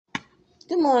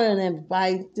Good morning,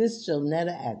 everybody. This is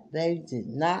Jonetta at They Did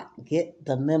Not Get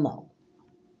the Memo.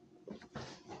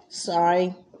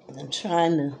 Sorry, I'm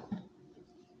trying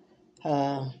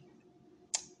to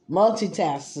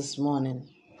multitask this morning.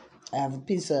 I have a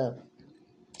piece of,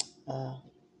 uh,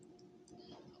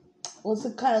 what's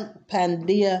it called?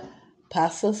 Pandilla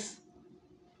pasas.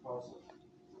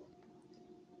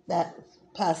 That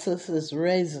pasas is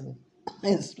raisin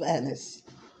in Spanish.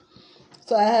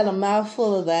 So I had a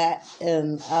mouthful of that,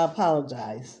 and I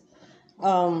apologize.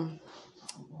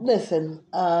 Listen,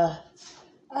 I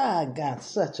got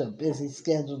such a busy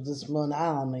schedule this morning.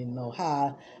 I don't even know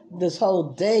how. This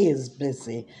whole day is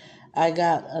busy. I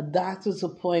got a doctor's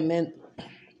appointment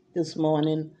this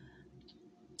morning,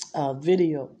 a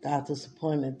video doctor's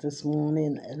appointment this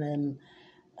morning, and then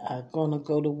I'm going to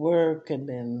go to work, and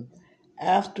then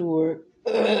after work,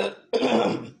 I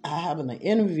have an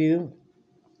interview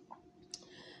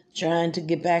trying to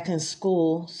get back in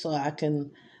school so I can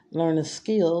learn a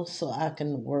skill so I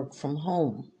can work from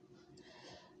home.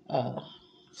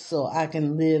 So I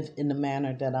can live in the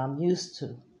manner that I'm used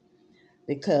to.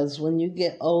 Because when you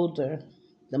get older,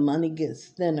 the money gets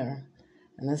thinner,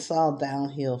 and it's all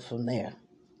downhill from there.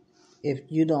 If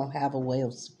you don't have a way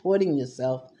of supporting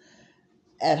yourself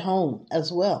at home as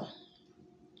well.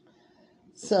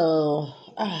 So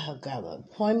I got an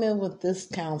appointment with this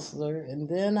counselor, and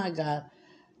then I got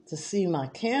to see my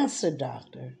cancer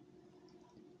doctor.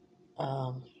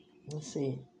 Let's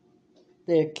see.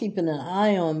 They're keeping an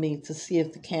eye on me to see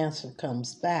if the cancer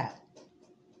comes back.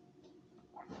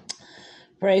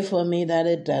 Pray for me that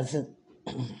it doesn't.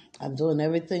 I'm doing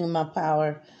everything in my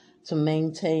power to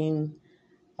maintain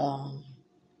the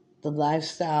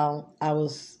lifestyle I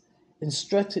was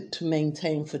instructed to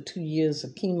maintain for 2 years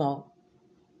of chemo.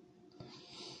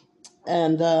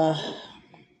 And,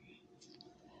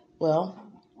 well,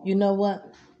 you know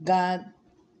what? God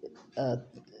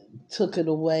took it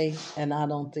away, and I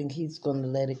don't think he's going to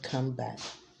let it come back.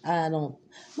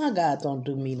 My God don't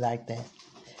do me like that.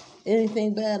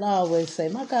 Anything bad, I always say,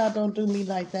 my God don't do me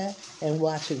like that, and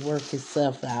watch it work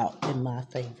itself out in my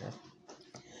favor.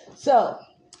 So,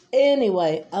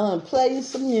 anyway, I'm going to play you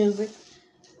some music.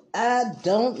 I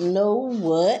don't know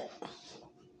what.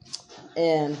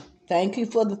 And thank you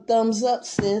for the thumbs up,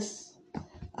 sis.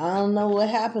 I don't know what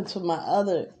happened to my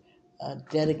other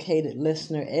dedicated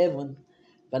listener, Edwin,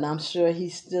 but I'm sure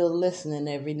he's still listening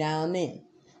every now and then.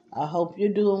 I hope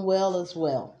you're doing well as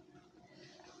well.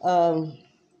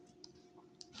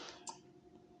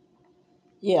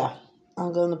 Yeah,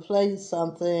 I'm going to play you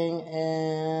something,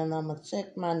 and I'm going to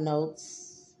check my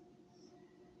notes.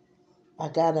 I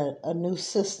got a new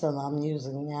system I'm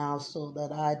using now so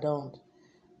that I don't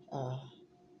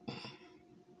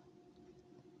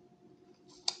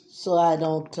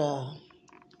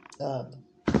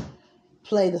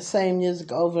play the same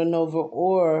music over and over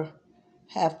or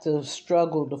have to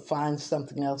struggle to find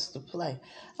something else to play.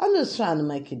 I'm just trying to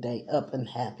make your day up and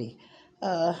happy.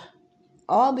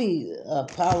 All the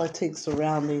politics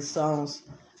around these songs,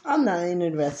 I'm not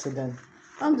interested in.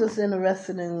 I'm just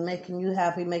interested in making you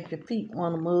happy, make your feet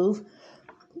want to move.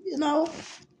 You know,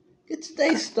 get your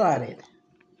day started.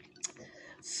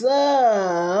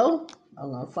 So,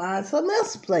 I'm going to find something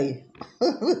else to play.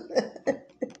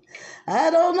 I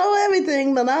don't know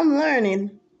everything, but I'm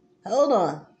learning. Hold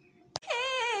on.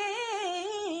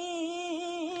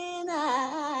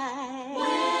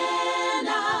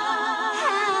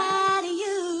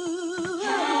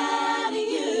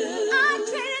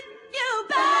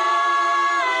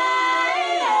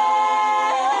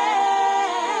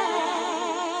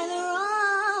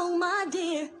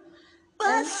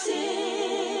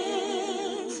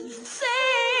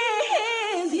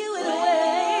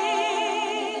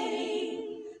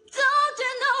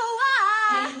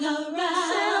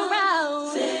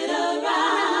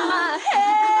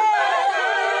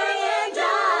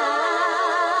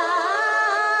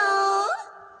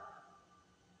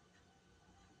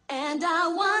 And I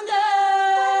wonder,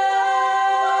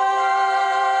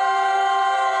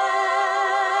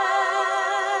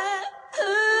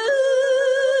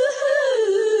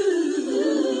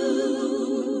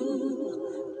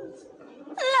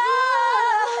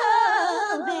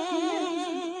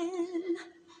 loving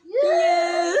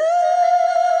you.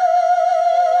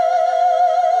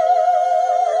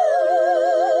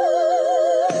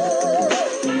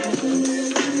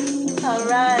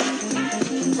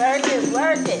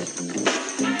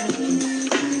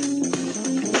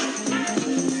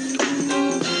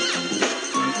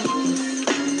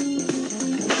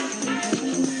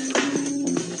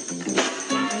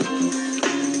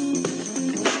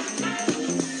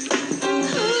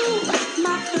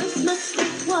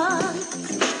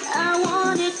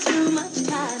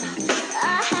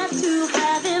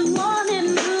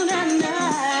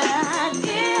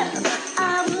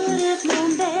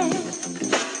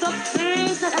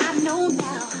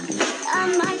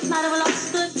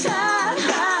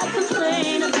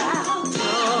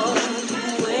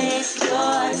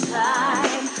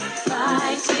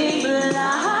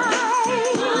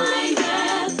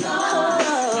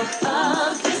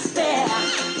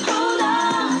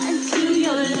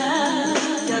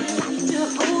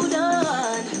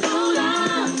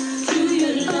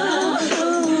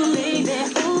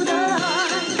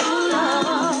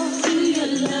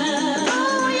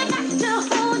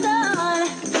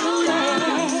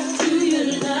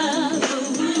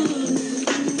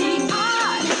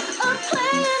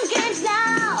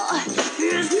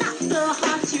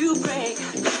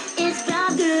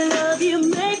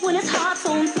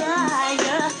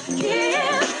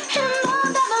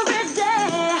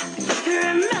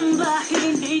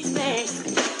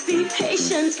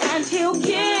 and he'll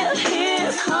give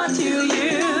his heart to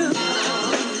you.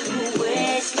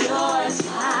 Waste your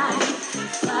time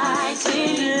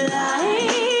fighting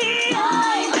life.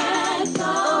 Let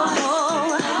go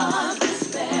of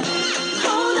despair.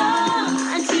 Hold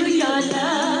on to your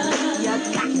love. You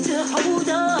got to hold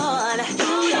on.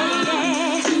 Yeah.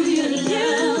 You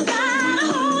gotta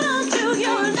hold on to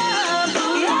your love.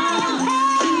 Yeah.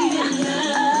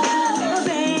 Oh,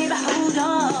 baby, hold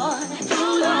on.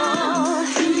 Hold on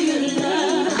to your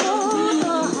love. Hold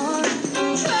on.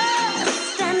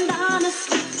 Trust and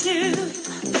honesty too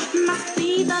must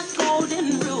be the golden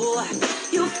rule.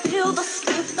 You feel the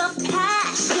strength of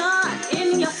passion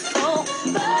in your soul.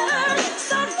 Burn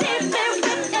so deeply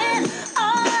within.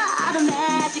 Oh, the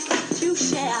magic that you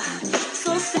share.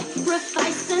 So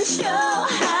sacrifice and show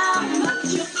how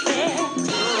much you care.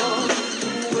 Don't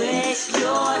waste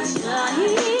your time.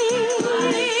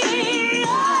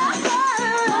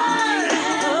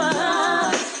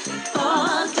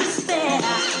 Oh, despair.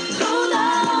 Hold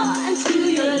on to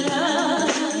your love.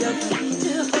 You got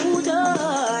to hold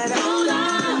on. Hold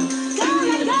on. Don't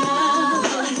let go.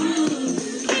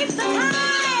 Keep the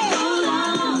time. Hold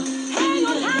on. Hang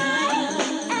on high.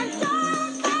 And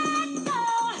don't let go.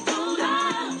 Hold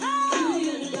on to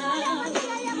your love.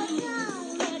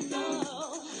 Let go.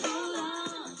 Hold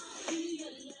on to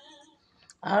your love.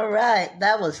 All right,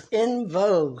 that was In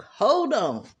Vogue. Hold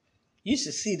on. You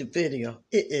should see the video.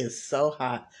 It is so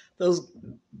hot.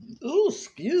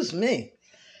 Excuse me.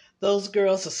 Those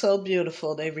girls are so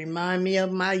beautiful. They remind me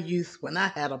of my youth when I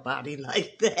had a body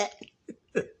like that.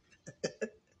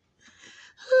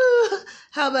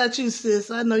 How about you, sis?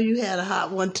 I know you had a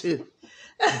hot one too.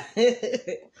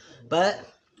 But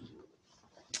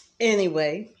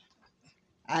anyway,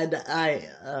 I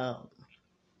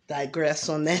digress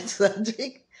on that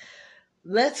subject.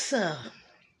 Let's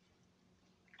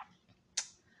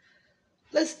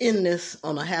end this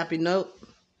on a happy note,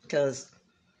 because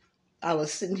I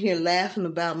was sitting here laughing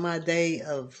about my day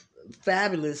of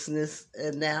fabulousness,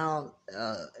 and now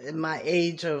in my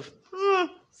age of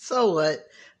so what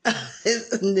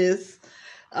this.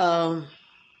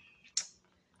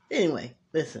 Anyway,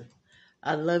 listen.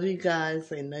 I love you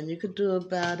guys. Ain't nothing you can do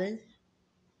about it.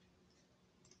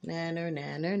 Nanner,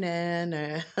 nanner,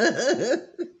 nanner.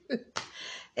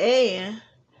 And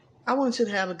I want you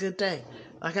to have a good day.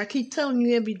 Like I keep telling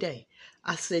you every day.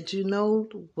 I said, you know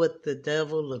what the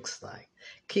devil looks like.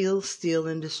 Kill, steal,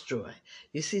 and destroy.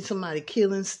 You see somebody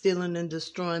killing, stealing, and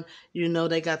destroying, you know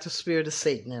they got the spirit of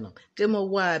Satan in them. Give them a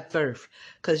wide berth,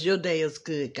 because your day is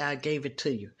good. God gave it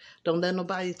to you. Don't let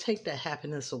nobody take that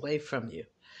happiness away from you.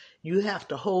 You have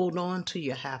to hold on to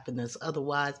your happiness.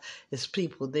 Otherwise, it's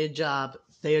people, their job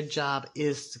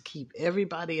is to keep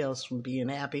everybody else from being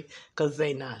happy because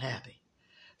they're not happy.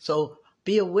 So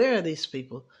be aware of these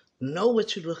people. Know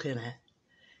what you're looking at.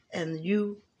 And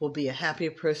you will be a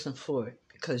happier person for it,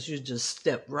 because you just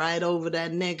step right over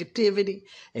that negativity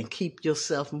and keep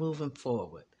yourself moving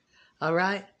forward. All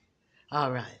right?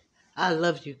 All right. I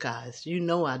love you guys. You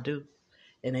know I do.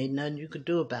 And ain't nothing you can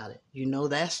do about it. You know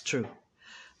that's true.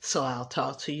 So I'll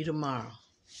talk to you tomorrow.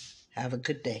 Have a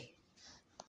good day.